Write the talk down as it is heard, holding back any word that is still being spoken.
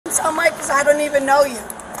on, Mike, because I don't even know you.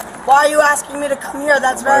 Why are you asking me to come here?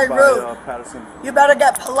 That's very rude. You better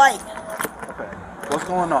get polite. Okay. What's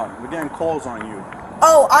going on? We're getting calls on you.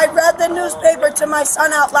 Oh, I read the newspaper to my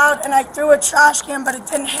son out loud, and I threw a trash can, but it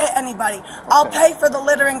didn't hit anybody. Okay. I'll pay for the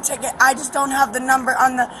littering ticket. I just don't have the number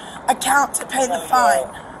on the account to pay the fine.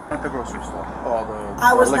 At the grocery store? Or the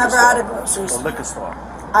I was never at a grocery store. The liquor store?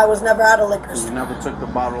 I was never at a liquor store. You never took the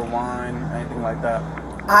bottle of wine, anything like that?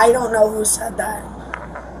 I don't know who said that.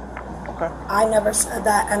 Okay. I never said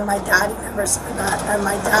that, and my daddy never said that, and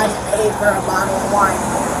my daddy paid for a bottle of wine,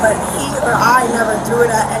 but he or I never threw it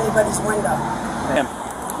at anybody's window.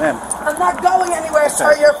 Ma'am. I'm not going anywhere,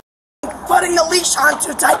 sir. You're putting the leash on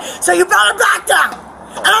too tight, so you better back down.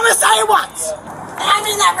 And I'm going to say it once. And I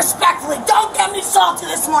mean that respectfully. Don't get me salty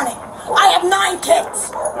this morning. I have 9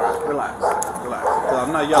 kids. All right, relax.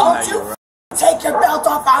 I'm not yelling at you, right? Take your belt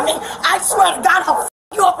off on me. I swear to God, I'll f***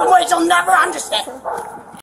 you up in ways you'll never understand.